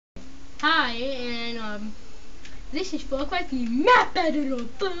Hi, and this is Far Cry 3 Map Editor.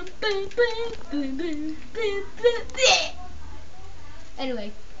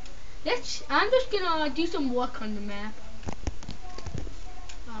 Anyway, I'm just gonna do some work on the map.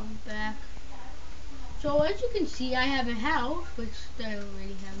 I'm back. So as you can see, I have a house, which I don't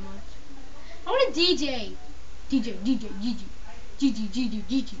really have much. I want a DJ. DJ.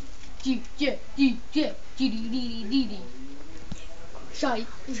 Sorry.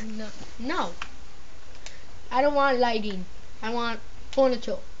 No. I don't want lighting. I want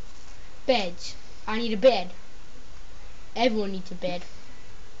furniture. Beds. I need a bed. Everyone needs a bed.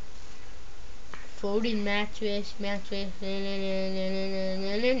 Folding mattress.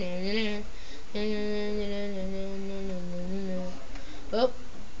 Oh,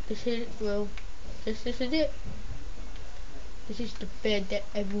 this is it. This is the bed that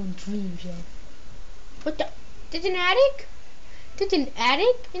everyone dreams of. What the? There's an attic? There's an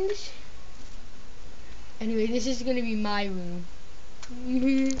attic in this? Anyway, this is gonna be my room.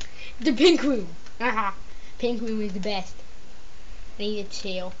 The pink room. Haha. Pink room is the best. I need a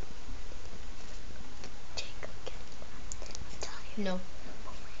chair. No.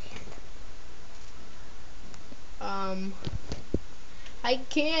 I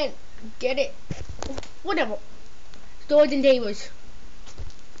can't get it. Whatever. Storage and tables.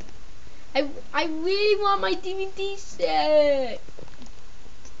 I really want my DVD set.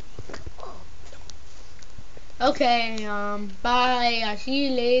 Okay, bye. I'll see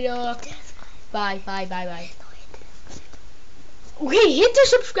you later. Bye. Okay, hit the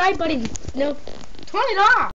subscribe button. No, turn it off.